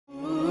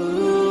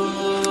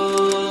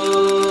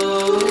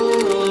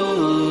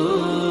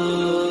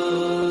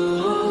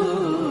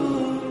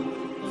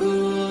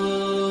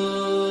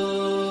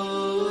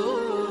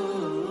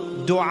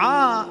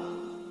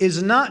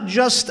is not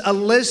just a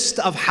list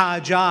of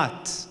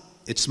hajat.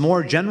 It's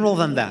more general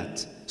than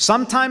that.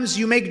 Sometimes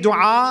you make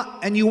dua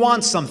and you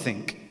want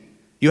something.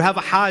 You have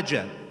a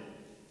haja.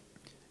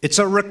 It's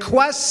a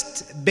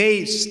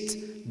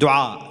request-based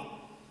dua.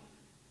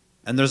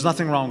 And there's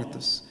nothing wrong with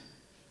this.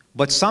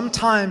 But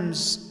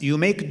sometimes you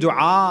make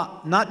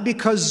dua not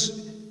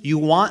because you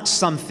want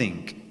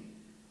something,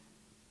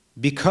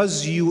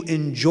 because you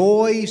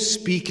enjoy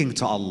speaking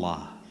to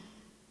Allah.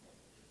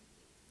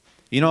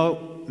 You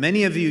know,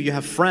 many of you, you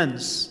have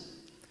friends.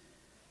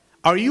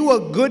 Are you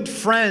a good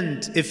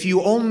friend if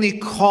you only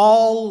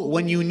call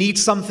when you need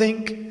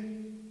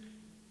something?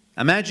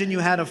 Imagine you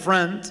had a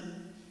friend.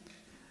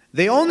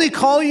 They only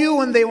call you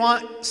when they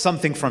want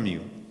something from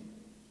you.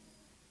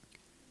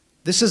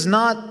 This is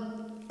not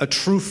a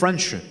true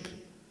friendship.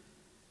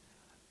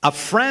 A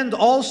friend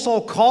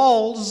also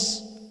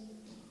calls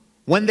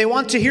when they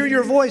want to hear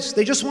your voice.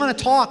 They just want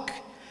to talk.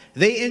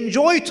 They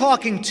enjoy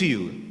talking to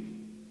you.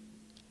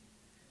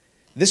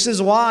 This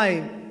is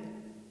why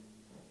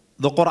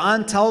the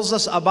Quran tells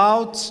us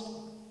about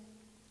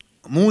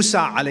Musa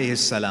alayhi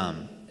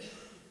salam.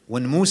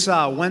 When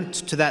Musa went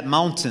to that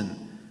mountain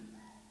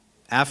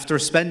after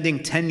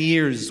spending 10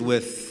 years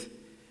with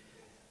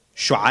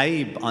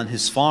Shu'aib on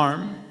his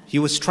farm, he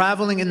was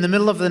traveling in the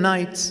middle of the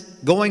night,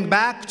 going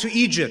back to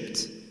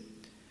Egypt.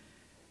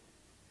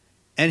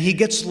 And he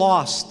gets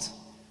lost.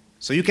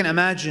 So you can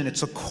imagine,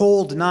 it's a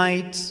cold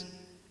night,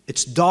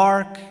 it's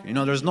dark,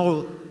 there's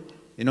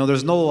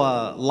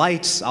no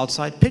lights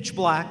outside, pitch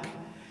black.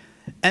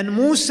 And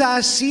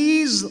Musa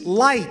sees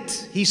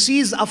light. He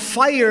sees a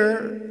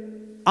fire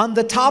on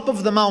the top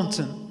of the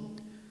mountain.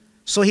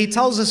 So he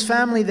tells his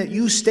family that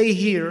you stay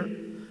here.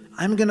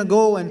 I'm going to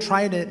go and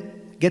try to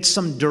get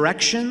some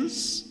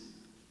directions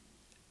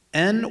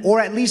or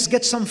at least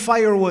get some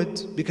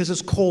firewood because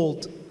it's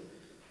cold.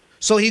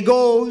 So he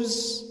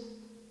goes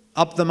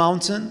up the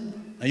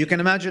mountain. Now you can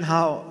imagine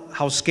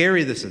how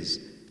scary this is.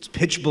 It's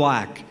pitch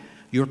black.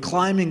 You're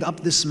climbing up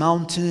this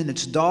mountain,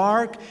 it's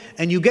dark,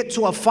 and you get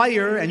to a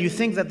fire and you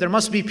think that there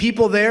must be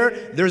people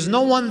there. There's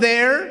no one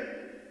there.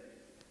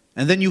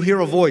 And then you hear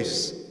a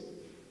voice.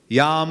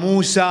 Ya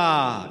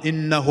Musa,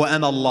 innahu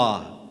ana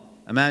Allah.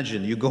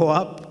 Imagine, you go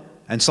up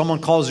and someone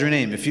calls your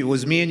name. If it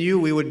was me and you,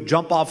 we would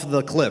jump off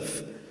the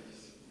cliff.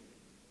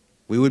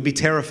 We would be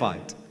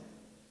terrified.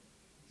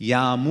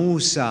 Ya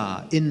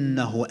Musa,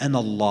 innahu ana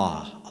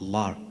Allah.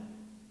 Allah,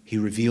 He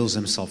reveals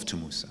Himself to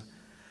Musa.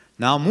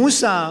 Now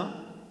Musa,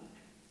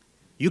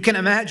 you can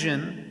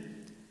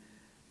imagine,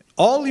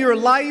 all your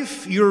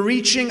life you're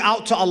reaching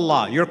out to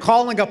Allah, you're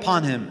calling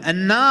upon Him,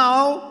 and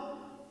now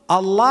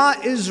Allah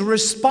is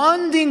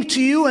responding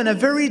to you in a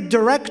very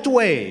direct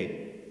way.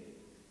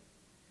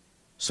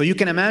 So you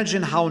can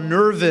imagine how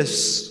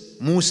nervous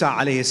Musa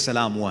alayhi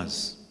salam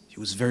was. He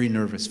was very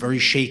nervous, very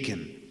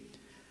shaken.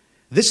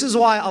 This is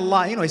why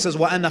Allah, He says,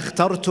 وَأَنَا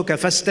اخْتَرْتُكَ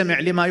فَاسْتَمِعْ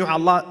لِمَا يُوحَى.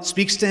 Allah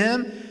speaks to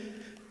him,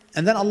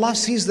 and then Allah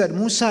sees that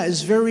Musa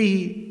is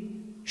very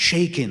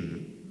shaken.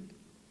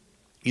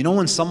 You know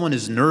when someone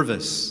is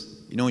nervous,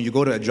 when you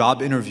go to a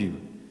job interview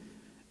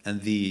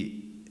and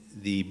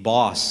the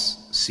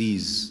boss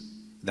sees,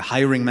 the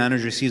hiring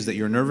manager sees that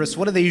you're nervous,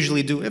 what do they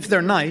usually do? If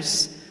they're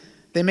nice,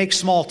 they make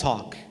small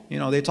talk.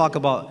 They talk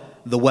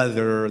about the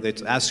weather, they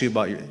ask you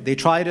about they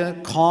try to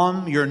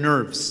calm your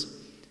nerves.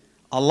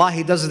 Allah,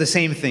 He does the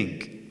same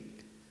thing.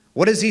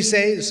 What does He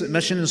say? It's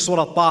mentioned in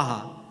Surah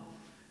Taha.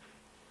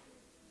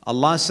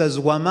 Allah says,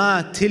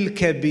 وَمَا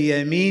تِلْكَ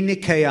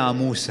بِيَمِينِكَ يَا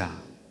مُوسَى.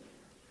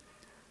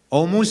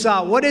 O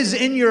Musa, what is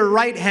in your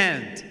right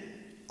hand?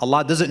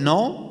 Allah doesn't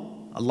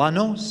know. Allah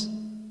knows.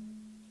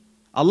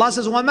 Allah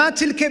says, وَمَا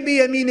تِلْكَ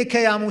بِيَمِينِكَ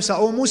يَا مُوسَى.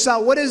 O Musa,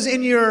 what is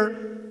in your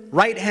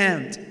right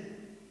hand?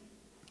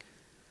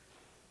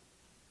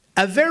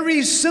 A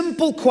very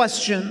simple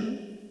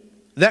question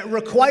that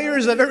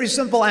requires a very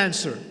simple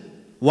answer.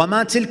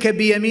 وَمَا تِلْكَ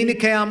بِيَمِينِكَ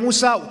يَا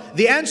مُوسَى.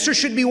 The answer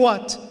should be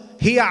what?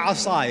 هِيَ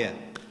عَصَايَ.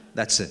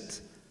 That's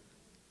it.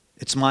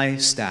 It's my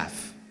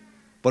staff.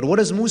 But what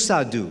does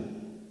Musa do?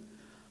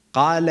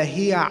 قال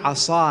هي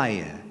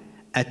عصاي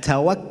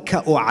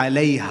أتوكأ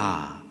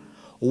عليها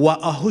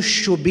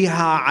وأهش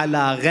بها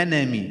على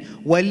غنمي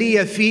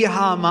ولي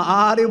فيها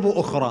مآرب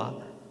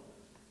أخرى.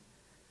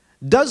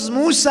 Does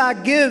Musa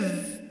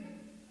give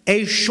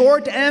a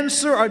short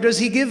answer or does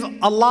he give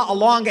Allah a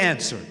long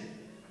answer?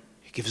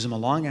 He gives him a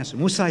long answer.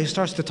 Musa, he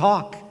starts to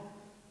talk.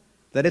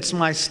 That it's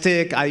my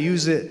stick, I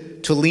use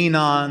it to lean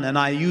on, and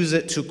I use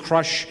it to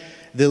crush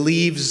the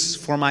leaves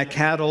for my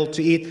cattle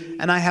to eat,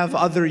 and I have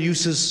other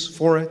uses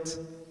for it.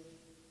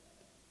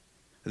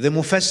 The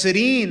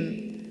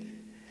Mufassirin,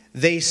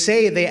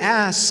 they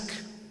ask,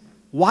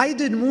 why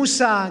did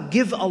Musa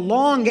give a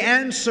long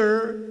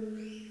answer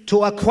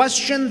to a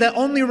question that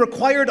only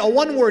required a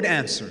one-word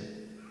answer?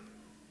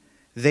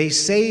 They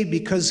say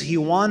because he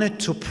wanted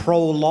to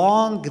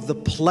prolong the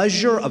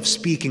pleasure of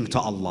speaking to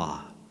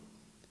Allah.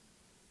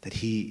 That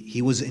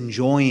he was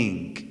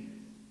enjoying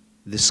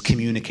this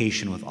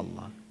communication with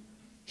Allah.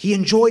 He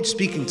enjoyed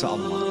speaking to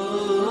Allah.